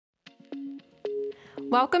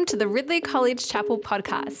Welcome to the Ridley College Chapel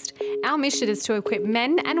podcast. Our mission is to equip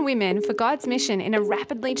men and women for God's mission in a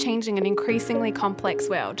rapidly changing and increasingly complex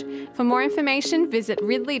world. For more information, visit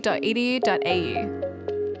ridley.edu.au.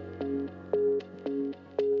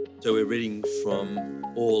 So we're reading from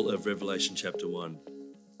all of Revelation chapter 1.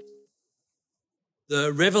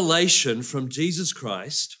 The revelation from Jesus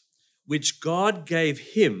Christ, which God gave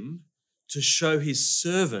him to show his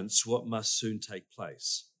servants what must soon take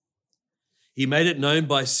place. He made it known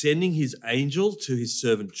by sending his angel to his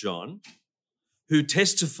servant John, who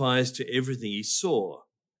testifies to everything he saw.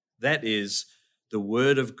 That is, the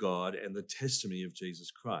word of God and the testimony of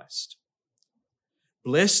Jesus Christ.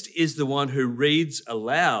 Blessed is the one who reads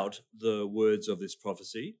aloud the words of this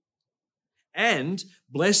prophecy, and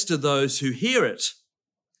blessed are those who hear it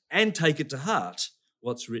and take it to heart,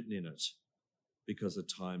 what's written in it, because the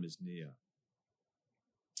time is near.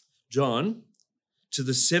 John, to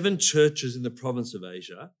the 7 churches in the province of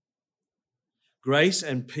Asia, grace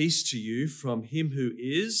and peace to you from him who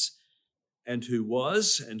is and who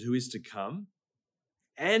was and who is to come,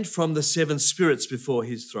 and from the 7 spirits before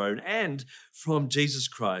his throne, and from Jesus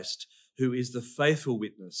Christ, who is the faithful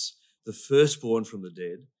witness, the firstborn from the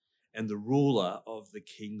dead, and the ruler of the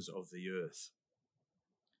kings of the earth.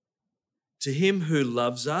 To him who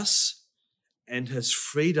loves us and has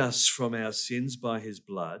freed us from our sins by his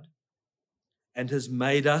blood, and has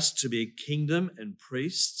made us to be a kingdom and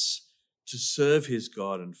priests to serve his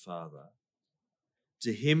God and Father.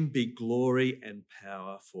 To him be glory and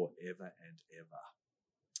power forever and ever.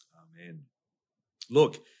 Amen.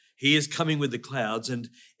 Look, he is coming with the clouds, and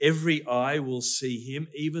every eye will see him,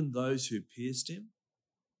 even those who pierced him,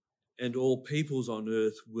 and all peoples on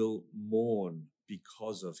earth will mourn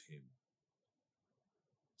because of him.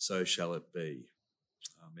 So shall it be.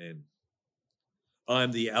 Amen. I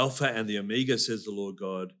am the Alpha and the Omega, says the Lord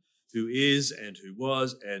God, who is and who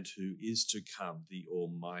was and who is to come, the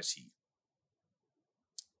Almighty.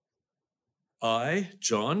 I,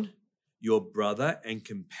 John, your brother and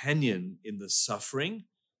companion in the suffering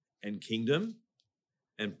and kingdom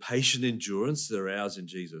and patient endurance that are ours in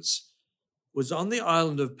Jesus, was on the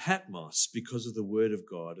island of Patmos because of the word of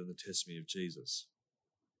God and the testimony of Jesus.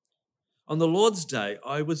 On the Lord's day,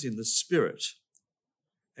 I was in the Spirit,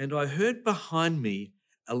 and I heard behind me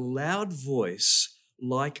a loud voice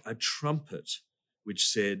like a trumpet, which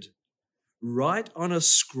said, "Write on a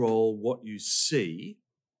scroll what you see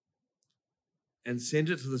and send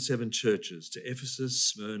it to the 7 churches, to Ephesus,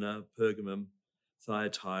 Smyrna, Pergamum,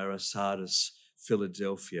 Thyatira, Sardis,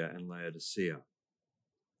 Philadelphia, and Laodicea."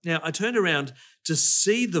 Now, I turned around to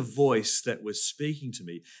see the voice that was speaking to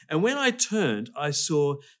me, and when I turned, I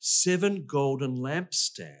saw 7 golden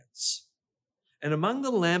lampstands. And among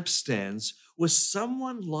the lampstands was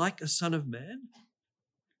someone like a son of man,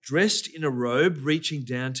 dressed in a robe reaching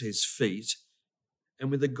down to his feet, and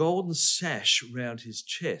with a golden sash round his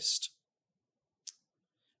chest.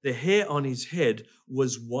 The hair on his head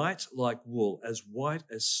was white like wool, as white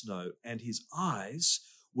as snow, and his eyes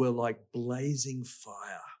were like blazing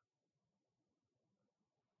fire.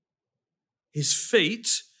 His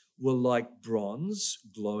feet were like bronze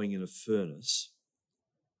glowing in a furnace,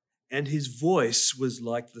 and his voice was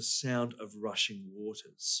like the sound of rushing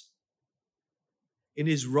waters. In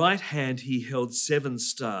his right hand he held 7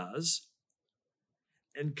 stars,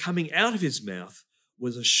 and coming out of his mouth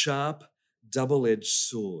was a sharp, double-edged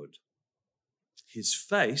sword. His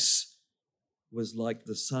face was like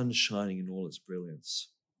the sun shining in all its brilliance.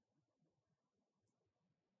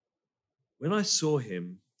 When I saw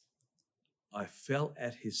him, I fell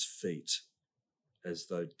at his feet as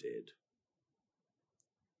though dead.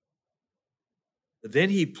 But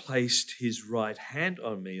then he placed his right hand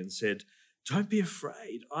on me and said, "Don't be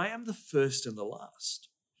afraid. I am the first and the last.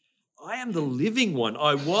 I am the living one.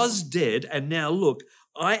 I was dead, and now look,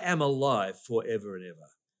 I am alive forever and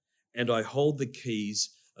ever, and I hold the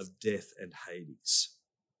keys of death and Hades.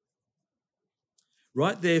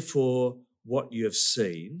 Write therefore what you have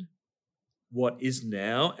seen, what is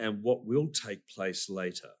now, and what will take place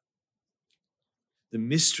later. The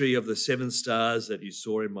mystery of the 7 stars that you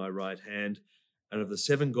saw in my right hand and of the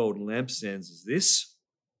 7 golden lampstands is this: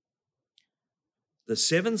 the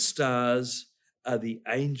 7 stars are the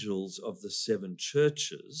angels of the 7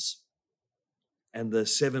 churches, and the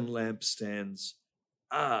 7 lampstands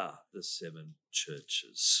are the 7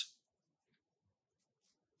 churches."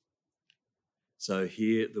 So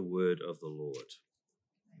hear the word of the Lord.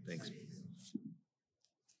 Thanks.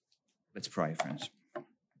 Let's pray, friends.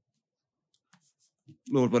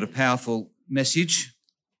 Lord, what a powerful message.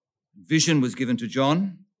 Vision was given to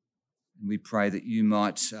John, and we pray that you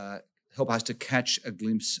might help us to catch a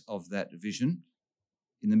glimpse of that vision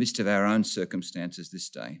in the midst of our own circumstances this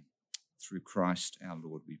day. Through Christ our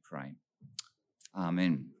Lord we pray.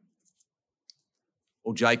 Amen.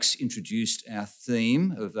 Well, Jake's introduced our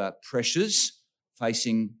theme of pressures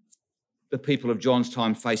facing the people of John's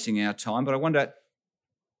time, facing our time. But I wonder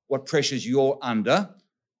what pressures you're under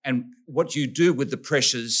and what you do with the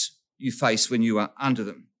pressures you face when you are under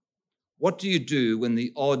them. What do you do when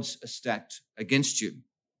the odds are stacked against you?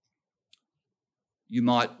 You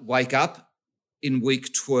might wake up in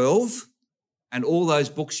week 12 and all those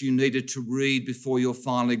books you needed to read before your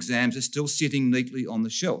final exams are still sitting neatly on the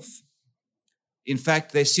shelf. In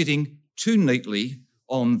fact, they're sitting too neatly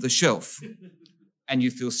on the shelf. And you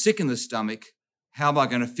feel sick in the stomach. How am I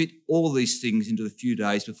going to fit all these things into the few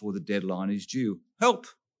days before the deadline is due? Help!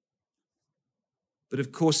 But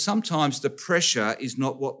of course, sometimes the pressure is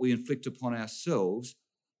not what we inflict upon ourselves,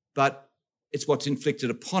 but it's what's inflicted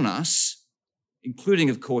upon us, including,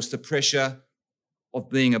 of course, the pressure of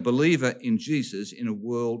being a believer in Jesus in a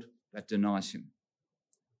world that denies him.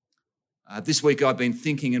 This week I've been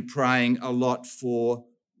thinking and praying a lot for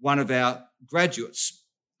one of our graduates.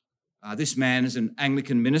 This man is an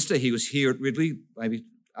Anglican minister. He was here at Ridley maybe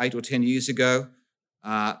 8 or 10 years ago,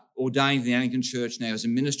 ordained in the Anglican Church, now as a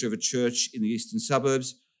minister of a church in the eastern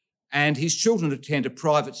suburbs. And his children attend a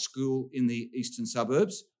private school in the eastern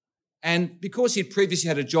suburbs. And because he'd previously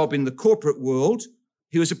had a job in the corporate world,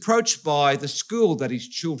 he was approached by the school that his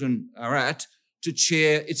children are at to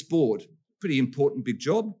chair its board. Pretty important big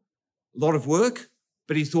job, a lot of work,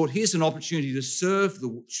 but he thought, here's an opportunity to serve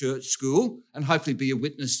the church school and hopefully be a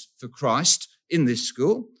witness for Christ in this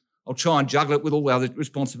school. I'll try and juggle it with all the other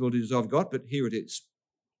responsibilities I've got, but here it is.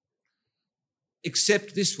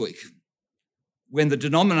 Except this week, when the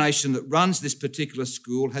denomination that runs this particular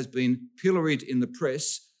school has been pilloried in the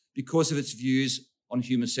press because of its views on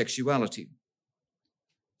human sexuality.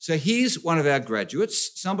 So here's one of our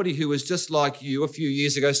graduates, somebody who was just like you a few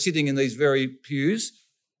years ago, sitting in these very pews,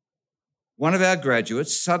 one of our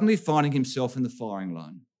graduates suddenly finding himself in the firing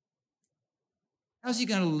line. How's he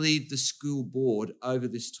going to lead the school board over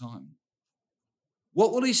this time?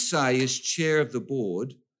 What will he say as chair of the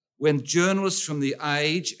board when journalists from The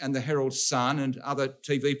Age and the Herald Sun and other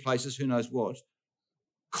TV places, who knows what,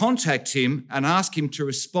 contact him and ask him to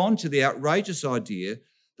respond to the outrageous idea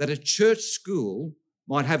that a church school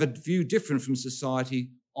might have a view different from society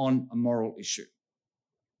on a moral issue?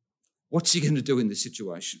 What's he going to do in this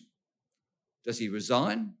situation? Does he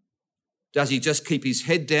resign? Does he just keep his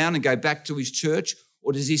head down and go back to his church?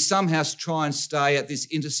 Or does he somehow try and stay at this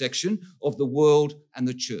intersection of the world and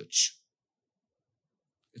the church?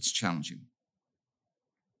 It's challenging.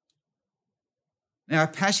 Now, our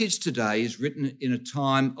passage today is written in a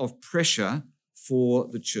time of pressure for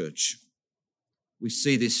the church. We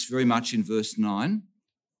see this very much in verse 9.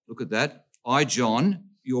 Look at that. I, John,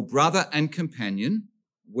 your brother and companion,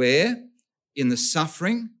 where in the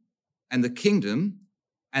suffering and the kingdom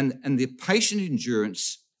and the patient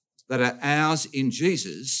endurance that are ours in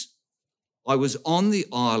Jesus, I was on the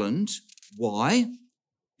island. Why?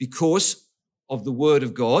 Because of the word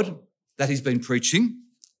of God that he's been preaching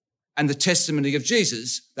and the testimony of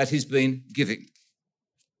Jesus that he's been giving.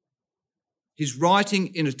 He's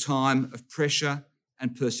writing in a time of pressure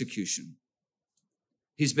and persecution.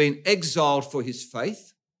 He's been exiled for his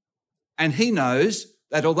faith, and he knows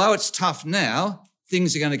that although it's tough now,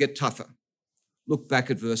 things are going to get tougher. Look back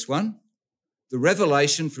at verse 1. The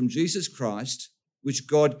revelation from Jesus Christ, which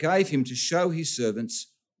God gave him to show his servants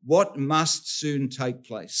what must soon take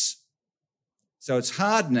place. So it's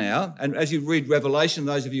hard now, and as you read Revelation,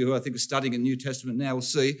 those of you who I think are studying the New Testament now will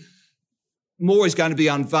see, more is going to be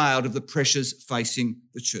unveiled of the pressures facing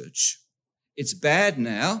the church. It's bad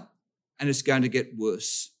now, and it's going to get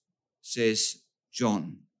worse, says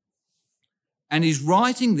John. And he's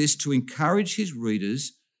writing this to encourage his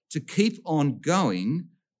readers to keep on going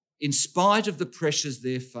in spite of the pressures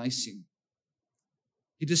they're facing.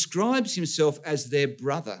 He describes himself as their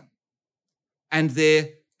brother and their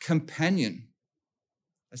companion.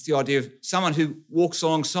 That's the idea of someone who walks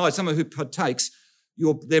alongside, someone who partakes,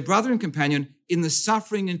 their brother and companion in the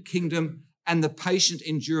suffering and kingdom and the patient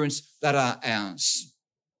endurance that are ours.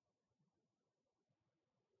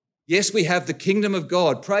 Yes, we have the kingdom of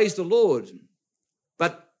God, praise the Lord.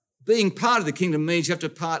 But being part of the kingdom means you have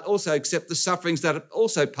to also accept the sufferings that are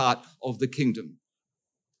also part of the kingdom.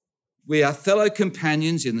 We are fellow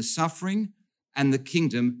companions in the suffering and the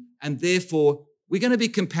kingdom, and therefore we're going to be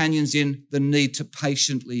companions in the need to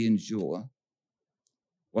patiently endure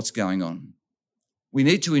what's going on. We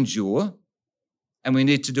need to endure, and we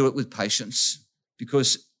need to do it with patience,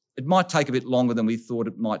 because it might take a bit longer than we thought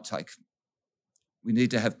it might take. We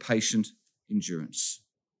need to have patient endurance.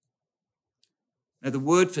 Now, the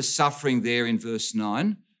word for suffering there in verse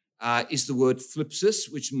 9 is the word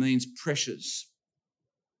thlipsis, which means pressures.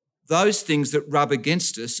 Those things that rub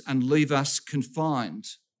against us and leave us confined,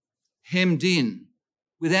 hemmed in,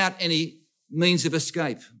 without any means of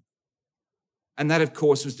escape. And that, of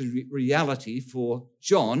course, was the reality for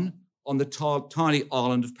John on the tiny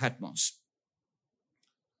island of Patmos.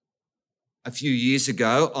 A few years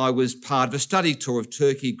ago, I was part of a study tour of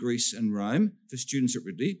Turkey, Greece and Rome for students at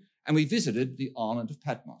Ridley, and we visited the island of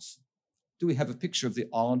Patmos. Do we have a picture of the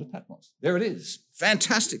island of Patmos? There it is.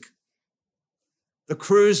 Fantastic. The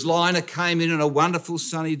cruise liner came in on a wonderful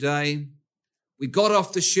sunny day. We got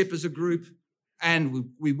off the ship as a group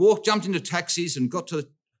and we jumped into taxis and got to the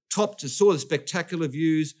top to saw the spectacular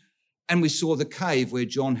views, and we saw the cave where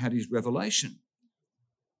John had his revelation.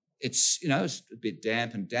 It's a bit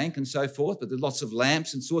damp and dank and so forth, but there's lots of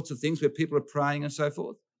lamps and sorts of things where people are praying and so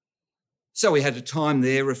forth. So we had a time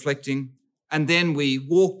there reflecting, and then we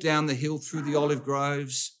walked down the hill through the olive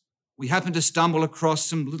groves. We happened to stumble across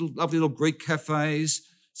some lovely little Greek cafes.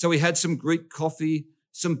 So we had some Greek coffee,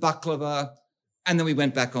 some baklava, and then we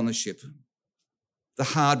went back on the ship. The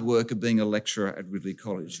hard work of being a lecturer at Ridley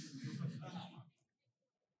College.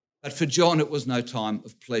 But for John, it was no time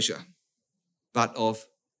of pleasure, but of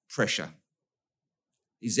pressure.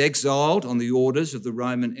 He's exiled on the orders of the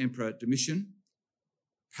Roman Emperor Domitian.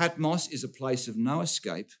 Patmos is a place of no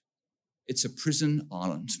escape. It's a prison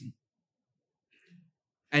island.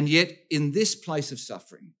 And yet, in this place of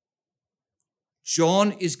suffering,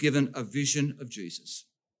 John is given a vision of Jesus.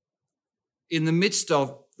 In the midst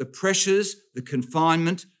of the pressures, the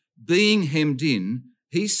confinement, being hemmed in,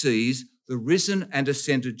 he sees the risen and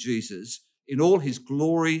ascended Jesus in all his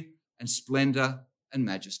glory and splendour and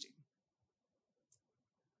majesty.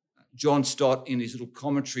 John Stott, in his little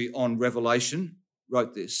commentary on Revelation,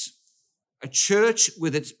 wrote this: "A church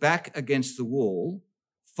with its back against the wall,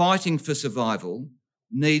 fighting for survival,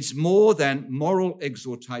 needs more than moral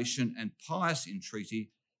exhortation and pious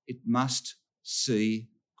entreaty. It must see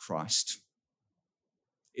Christ.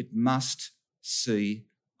 It must see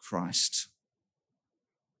Christ.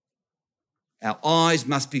 Our eyes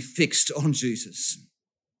must be fixed on Jesus."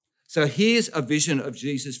 So here's a vision of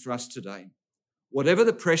Jesus for us today. Whatever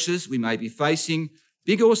the pressures we may be facing,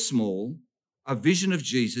 big or small, a vision of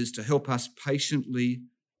Jesus to help us patiently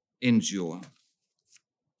endure.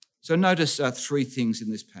 So notice three things in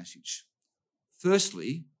this passage.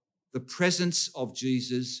 Firstly, the presence of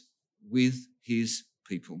Jesus with his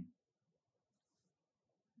people.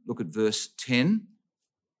 Look at verse 10.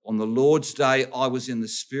 "On the Lord's day I was in the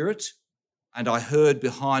Spirit, and I heard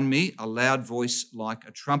behind me a loud voice like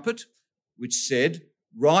a trumpet, which said,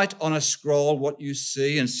 'Write on a scroll what you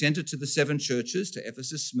see and send it to the seven churches, to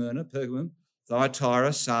Ephesus, Smyrna, Pergamum,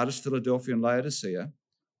 Thyatira, Sardis, Philadelphia, and Laodicea.'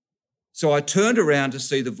 So I turned around to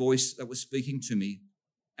see the voice that was speaking to me.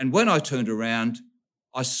 And when I turned around,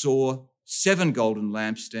 I saw 7 golden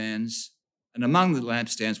lampstands, and among the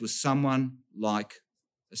lampstands was someone like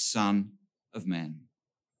a son of man."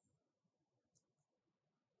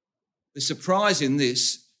 The surprise in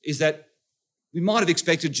this is that we might have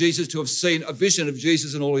expected Jesus to have seen a vision of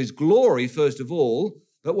Jesus in all his glory, first of all,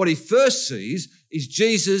 but what he first sees is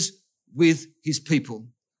Jesus with his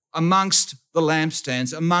people, amongst the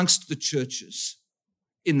lampstands, amongst the churches.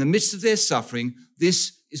 In the midst of their suffering,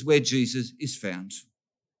 this is where Jesus is found.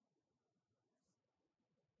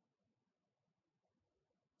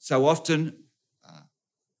 So often,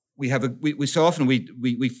 we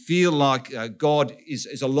feel like God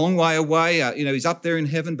is a long way away. He's up there in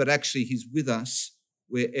heaven, but actually he's with us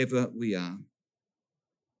wherever we are.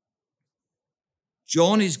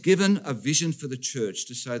 John is given a vision for the church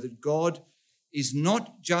to say that God is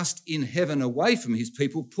not just in heaven away from his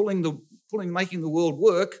people, making the world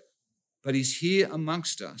work, but he's here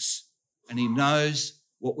amongst us and he knows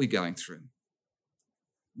what we're going through.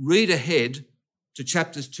 Read ahead to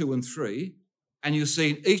chapters 2 and 3, and you'll see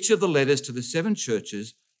in each of the letters to the 7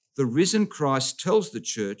 churches, the risen Christ tells the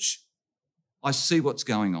church, "I see what's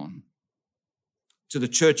going on." To the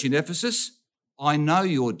church in Ephesus, "I know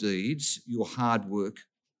your deeds, your hard work,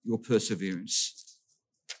 your perseverance."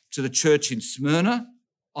 To the church in Smyrna,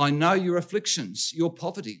 "I know your afflictions, your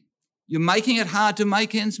poverty. You're making it hard to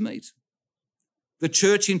make ends meet." The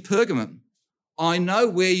church in Pergamum, "I know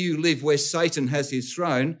where you live, where Satan has his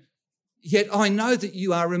throne, yet I know that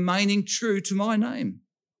you are remaining true to my name."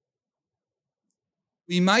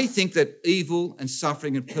 We may think that evil and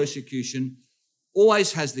suffering and persecution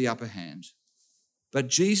always has the upper hand, but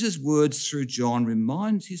Jesus' words through John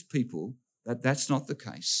remind his people that that's not the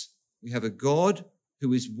case. We have a God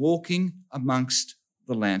who is walking amongst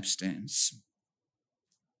the lampstands.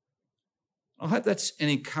 I hope that's an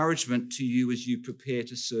encouragement to you as you prepare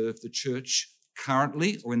to serve the church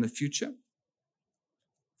currently or in the future.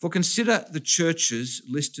 For consider the churches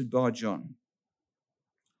listed by John.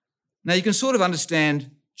 Now, you can sort of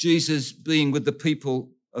understand Jesus being with the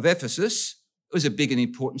people of Ephesus. It was a big and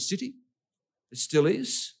important city. It still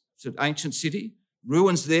is. It's an ancient city.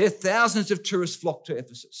 Ruins there. Thousands of tourists flock to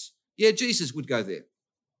Ephesus. Yeah, Jesus would go there.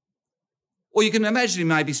 Or you can imagine him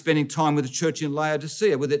maybe spending time with the church in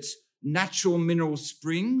Laodicea with its natural mineral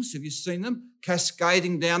springs. Have you seen them?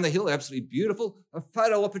 Cascading down the hill. Absolutely beautiful. A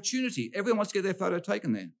photo opportunity. Everyone wants to get their photo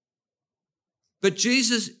taken there. But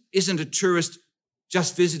Jesus isn't a tourist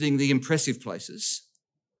just visiting the impressive places.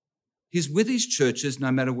 He's with his churches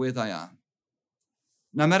no matter where they are,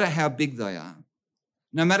 no matter how big they are,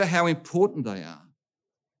 no matter how important they are.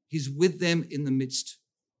 He's with them in the midst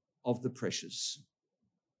of the pressures.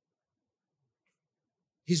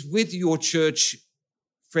 He's with your church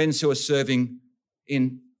friends who are serving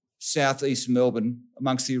in southeast Melbourne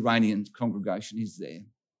amongst the Iranian congregation. He's there.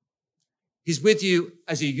 He's with you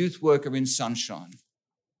as a youth worker in Sunshine.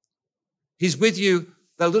 He's with you,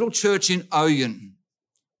 the little church in Oyen.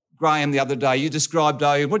 Graham, the other day, you described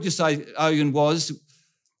Oyen. What did you say Oyen was?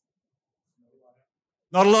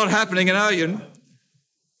 Not a lot happening in Oyen.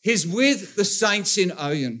 He's with the saints in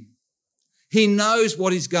Oyen. He knows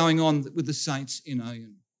what is going on with the saints in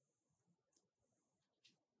Oyen.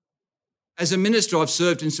 As a minister, I've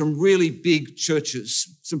served in some really big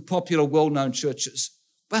churches, some popular, well-known churches.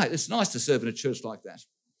 But it's nice to serve in a church like that.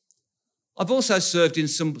 I've also served in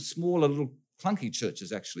some smaller, little clunky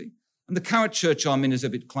churches, actually. And the current church I'm in is a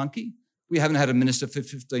bit clunky. We haven't had a minister for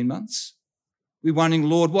 15 months. We're wondering,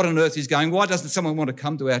 Lord, what on earth is going? Why doesn't someone want to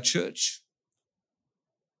come to our church?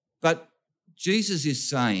 But Jesus is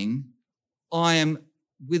saying, I am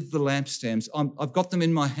with the lampstands. I've got them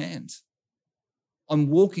in my hand. I'm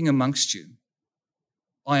walking amongst you.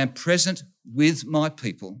 I am present with my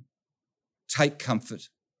people. Take comfort.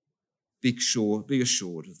 Be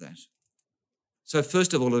assured of that. So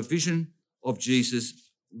first of all, a vision of Jesus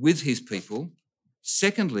with his people.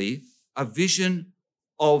 Secondly, a vision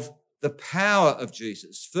of the power of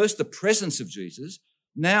Jesus. First, the presence of Jesus.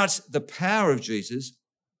 Now it's the power of Jesus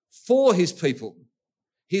for his people.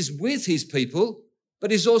 He's with his people,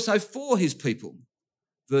 but he's also for his people.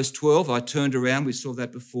 Verse 12, I turned around, we saw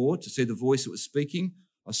that before, to see the voice that was speaking.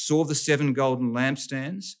 I saw the 7 golden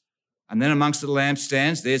lampstands. And then amongst the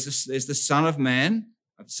lampstands, there's the Son of Man,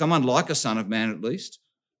 someone like a Son of Man at least,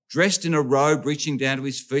 dressed in a robe reaching down to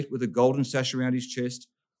his feet with a golden sash around his chest.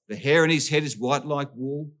 The hair in his head is white like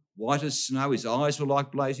wool, white as snow. His eyes were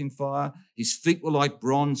like blazing fire. His feet were like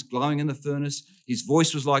bronze glowing in the furnace. His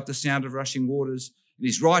voice was like the sound of rushing waters. In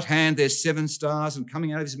his right hand there's 7 stars, and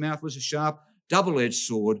coming out of his mouth was a sharp, double-edged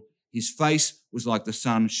sword. His face was like the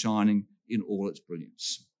sun shining in all its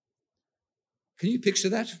brilliance. Can you picture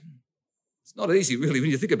that? It's not easy, really, when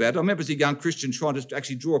you think about it. I remember as a young Christian trying to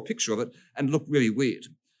actually draw a picture of it and look really weird.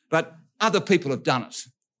 But other people have done it.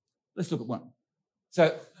 Let's look at one.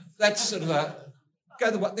 So that's sort of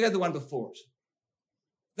go the one before it.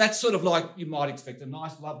 That's sort of like you might expect, a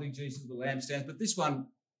nice, lovely Jesus with the lampstands. But this one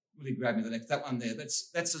really grabbed me the next. That one there,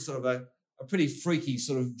 that's a sort of a pretty freaky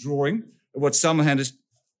sort of drawing of what some hand is.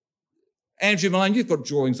 Andrew Malone, you've got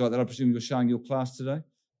drawings like that. I presume you're showing your class today.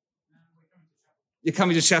 You're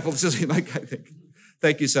coming to chapel. Okay,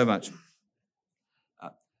 thank you so much.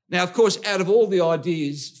 Now, of course, out of all the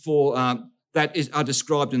ideas for are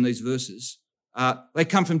described in these verses, they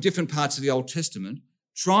come from different parts of the Old Testament,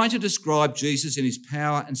 trying to describe Jesus in his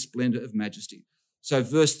power and splendour of majesty. So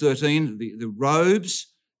verse 13, the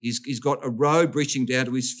robes, he's got a robe reaching down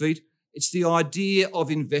to his feet. It's the idea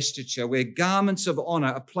of investiture, where garments of honour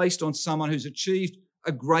are placed on someone who's achieved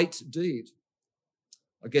a great deed.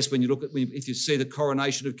 I guess when you look at, if you see the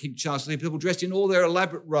coronation of King Charles, people dressed in all their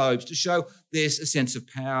elaborate robes to show there's a sense of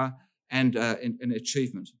power and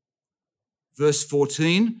achievement. Verse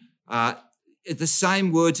 14, the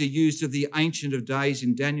same words are used of the Ancient of Days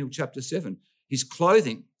in Daniel chapter 7. His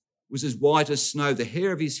clothing was as white as snow. The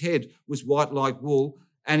hair of his head was white like wool.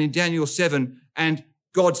 And in Daniel 7, and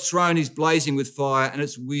God's throne is blazing with fire and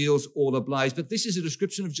its wheels all ablaze. But this is a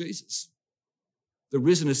description of Jesus, the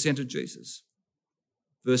risen, ascended Jesus.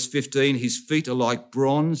 Verse 15, his feet are like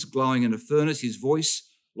bronze glowing in a furnace, his voice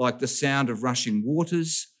like the sound of rushing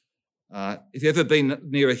waters. If you've ever been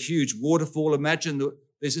near a huge waterfall, imagine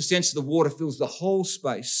there's a sense the water fills the whole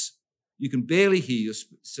space. You can barely hear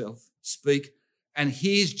yourself speak, and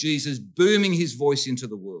here's Jesus booming his voice into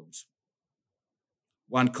the world.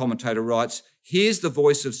 One commentator writes, here's the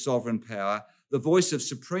voice of sovereign power, the voice of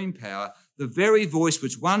supreme power, the very voice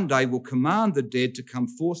which one day will command the dead to come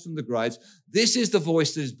forth from the graves. This is the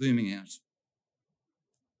voice that is booming out.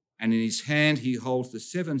 And in his hand he holds the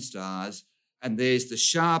 7 stars, and there's the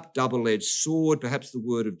sharp double-edged sword, perhaps the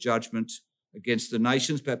word of judgment against the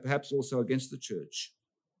nations, but perhaps also against the church.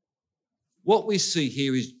 What we see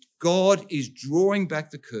here is God is drawing back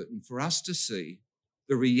the curtain for us to see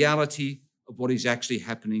the reality of what is actually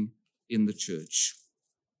happening in the church.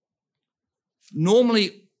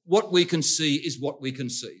 Normally, what we can see is what we can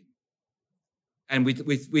see. And we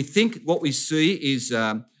think what we see is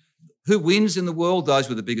who wins in the world? Those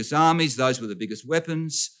with the biggest armies, those with the biggest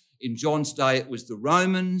weapons. In John's day, it was the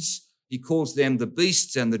Romans. He calls them the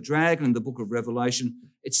beasts and the dragon in the book of Revelation.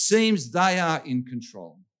 It seems they are in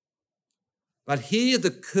control. But here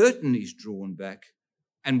the curtain is drawn back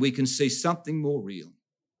and we can see something more real,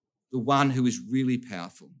 the one who is really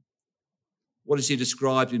powerful. What is he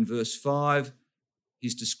described in verse 5?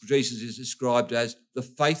 Jesus is described as the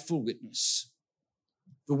faithful witness,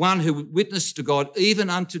 the one who witnessed to God even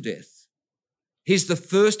unto death. He's the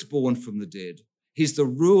firstborn from the dead. He's the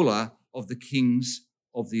ruler of the kings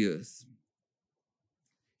of the earth.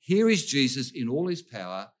 Here is Jesus in all his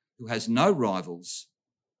power, who has no rivals.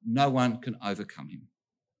 No one can overcome him.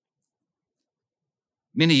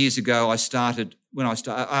 Many years ago,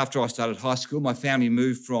 after I started high school, my family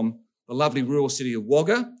moved from the lovely rural city of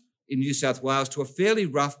Wagga in New South Wales to a fairly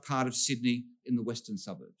rough part of Sydney in the western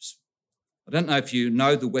suburbs. I don't know if you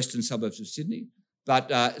know the western suburbs of Sydney, but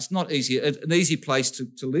it's not an easy place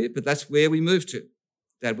to live, but that's where we moved to.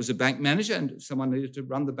 Dad was a bank manager and someone needed to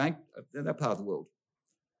run the bank in that part of the world.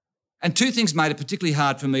 And 2 things made it particularly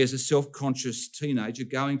hard for me as a self-conscious teenager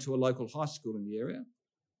going to a local high school in the area.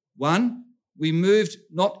 One, we moved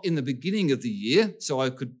not in the beginning of the year, so I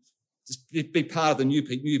could just be part of the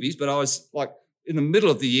newbies, but I was like in the middle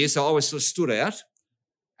of the year, so I was sort of stood out.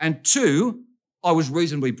 And 2, I was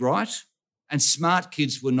reasonably bright, and smart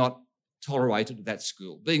kids were not tolerated at that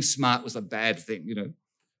school. Being smart was a bad thing, you know.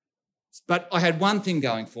 But I had one thing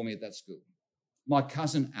going for me at that school, my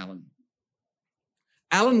cousin Alan.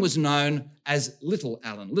 Alan was known as Little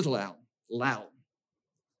Alan, Little Al, Lal.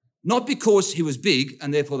 Not because he was big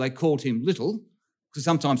and therefore they called him Little, because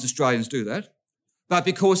sometimes Australians do that, but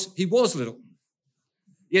because he was little.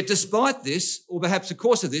 Yet despite this, or perhaps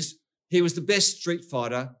because of this, he was the best street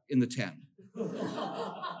fighter in the town.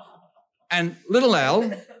 And Little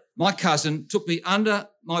Al, my cousin, took me under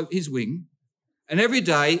his wing, and every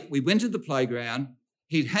day we went to the playground,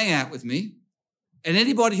 he'd hang out with me, and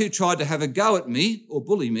anybody who tried to have a go at me or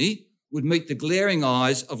bully me would meet the glaring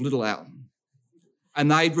eyes of Little Al,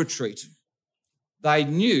 and they'd retreat. They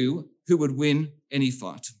knew who would win any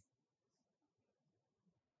fight.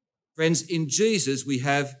 Friends, in Jesus we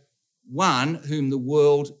have one whom the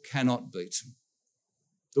world cannot beat.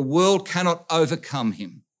 The world cannot overcome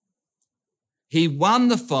him. He won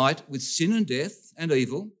the fight with sin and death and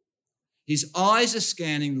evil. His eyes are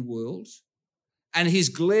scanning the world, and his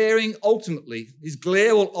glare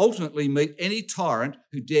will ultimately meet any tyrant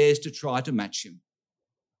who dares to try to match him.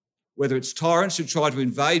 Whether it's tyrants who try to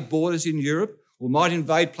invade borders in Europe or might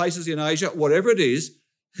invade places in Asia, whatever it is,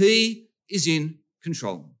 he is in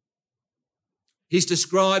control. He's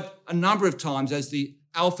described a number of times as the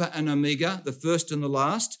Alpha and Omega, the first and the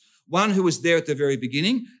last, one who was there at the very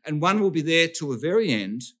beginning and one will be there till the very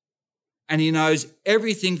end, and he knows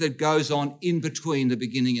everything that goes on in between the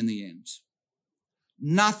beginning and the end.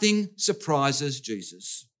 Nothing surprises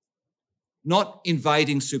Jesus. Not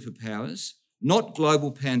invading superpowers, not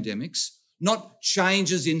global pandemics, not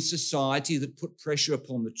changes in society that put pressure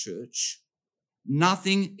upon the church.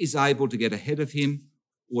 Nothing is able to get ahead of him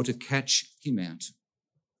or to catch him out.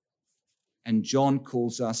 And John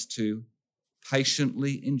calls us to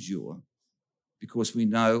patiently endure because we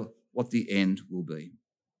know what the end will be.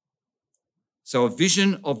 So a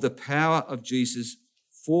vision of the power of Jesus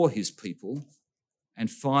for his people, and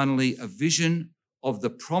finally a vision of the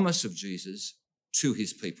promise of Jesus to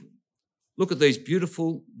his people. Look at these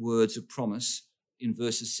beautiful words of promise in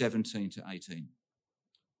verses 17 to 18.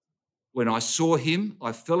 When I saw him,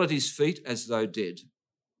 I fell at his feet as though dead.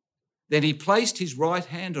 Then he placed his right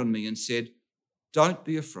hand on me and said, "Don't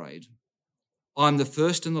be afraid. I'm the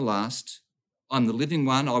first and the last. I'm the living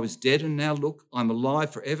one. I was dead and now look, I'm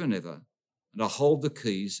alive forever and ever, and I hold the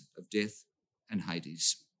keys of death and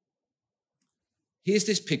Hades." Here's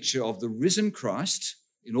this picture of the risen Christ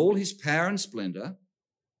in all his power and splendour,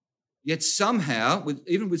 yet somehow,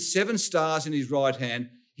 even with 7 stars in his right hand,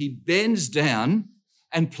 he bends down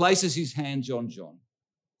and places his hand on John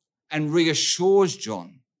and reassures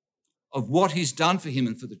John of what he's done for him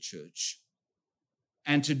and for the church.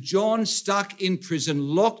 And to John, stuck in prison,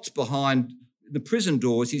 locked behind the prison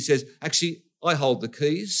doors, he says, actually, I hold the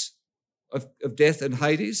keys of death and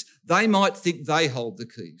Hades. They might think they hold the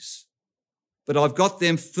keys, but I've got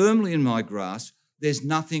them firmly in my grasp. There's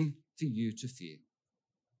nothing for you to fear.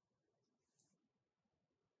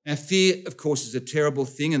 Now, fear, of course, is a terrible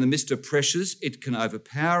thing. In the midst of pressures, it can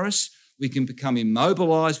overpower us. We can become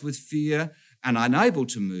immobilised with fear and unable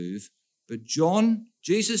to move. But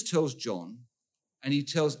Jesus tells John, and he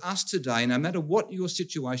tells us today, no matter what your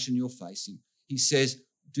situation you're facing, he says,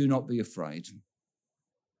 do not be afraid.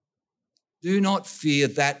 Do not fear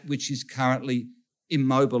that which is currently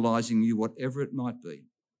immobilising you, whatever it might be.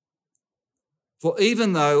 For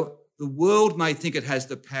even though the world may think it has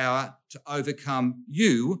the power to overcome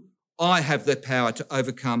you, I have the power to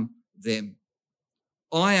overcome them.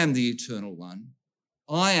 I am the eternal one.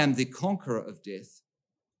 I am the conqueror of death.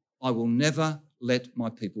 I will never let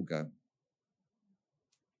my people go.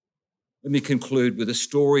 Let me conclude with a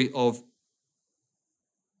story of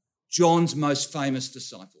John's most famous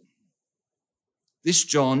disciple. This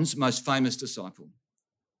John's most famous disciple.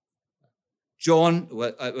 John,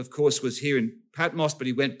 of course, was here in Patmos, but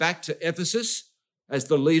he went back to Ephesus as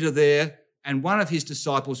the leader there, and one of his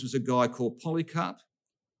disciples was a guy called Polycarp,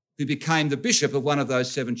 who became the bishop of one of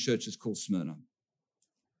those 7 churches called Smyrna.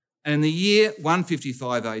 And in the year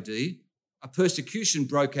 155 AD, a persecution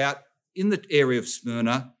broke out in the area of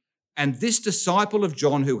Smyrna, and this disciple of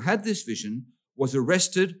John who had this vision was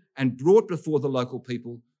arrested and brought before the local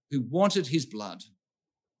people who wanted his blood.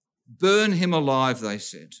 Burn him alive, they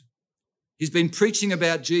said. He's been preaching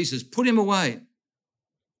about Jesus. Put him away.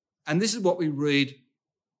 And this is what we read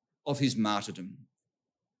of his martyrdom.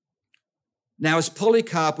 Now, as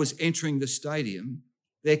Polycarp was entering the stadium,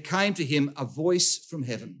 there came to him a voice from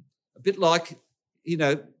heaven, a bit like,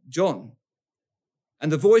 John.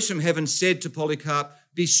 And the voice from heaven said to Polycarp,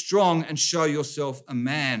 be strong and show yourself a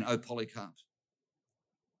man, O Polycarp.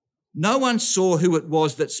 No one saw who it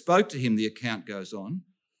was that spoke to him, the account goes on,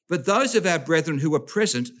 but those of our brethren who were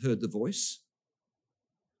present heard the voice.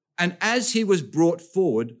 And as he was brought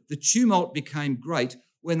forward, the tumult became great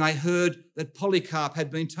when they heard that Polycarp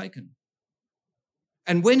had been taken.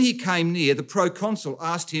 And when he came near, the proconsul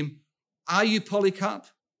asked him, are you Polycarp?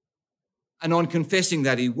 And on confessing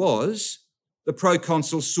that he was, the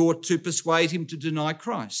proconsul sought to persuade him to deny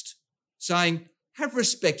Christ, saying, have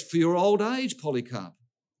respect for your old age, Polycarp.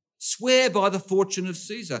 Swear by the fortune of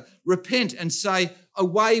Caesar. Repent and say,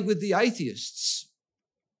 away with the atheists.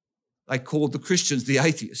 They called the Christians the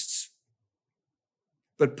atheists.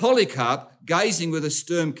 But Polycarp, gazing with a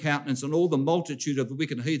stern countenance on all the multitude of the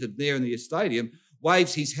wicked heathen there in the stadium,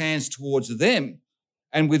 waves his hands towards them.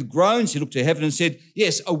 And with groans he looked to heaven and said,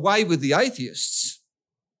 yes, away with the atheists.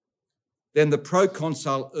 Then the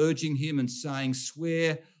proconsul urging him and saying,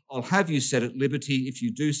 swear, I'll have you set at liberty if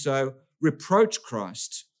you do so. Reproach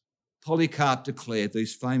Christ. Polycarp declared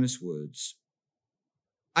these famous words,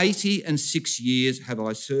 86 years have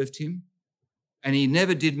I served him, and he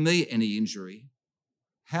never did me any injury.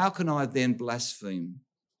 How can I then blaspheme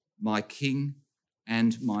my King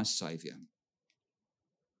and my Saviour?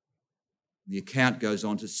 The account goes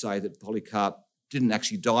on to say that Polycarp didn't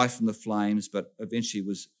actually die from the flames, but eventually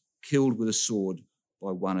was killed with a sword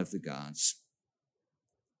by one of the guards.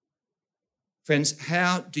 Friends,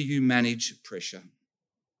 how do you manage pressure?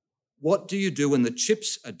 What do you do when the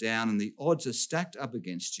chips are down and the odds are stacked up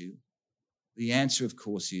against you? The answer, of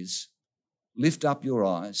course, is lift up your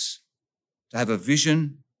eyes to have a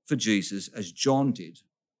vision for Jesus as John did,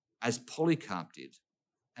 as Polycarp did,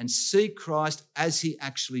 and see Christ as he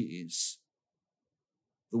actually is.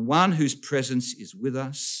 The one whose presence is with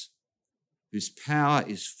us, whose power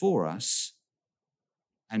is for us,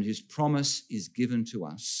 and whose promise is given to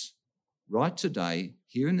us right today,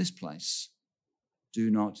 here in this place. Do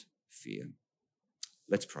not fear.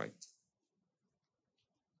 Let's pray.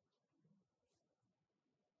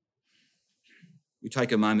 We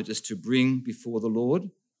take a moment just to bring before the Lord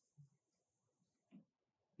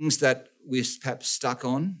things that we're perhaps stuck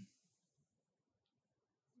on,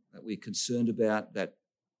 that we're concerned about, that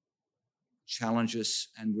challenge us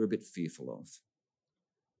and we're a bit fearful of.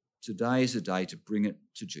 Today is a day to bring it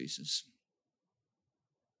to Jesus.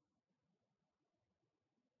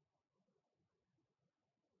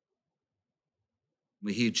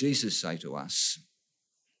 We hear Jesus say to us,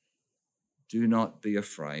 do not be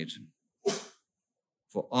afraid,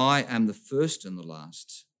 for I am the first and the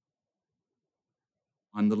last.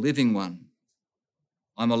 I'm the living one.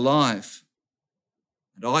 I'm alive,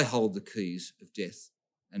 and I hold the keys of death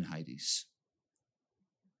and Hades.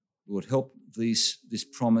 Lord, help this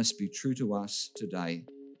promise be true to us today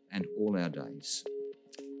and all our days.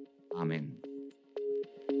 Amen.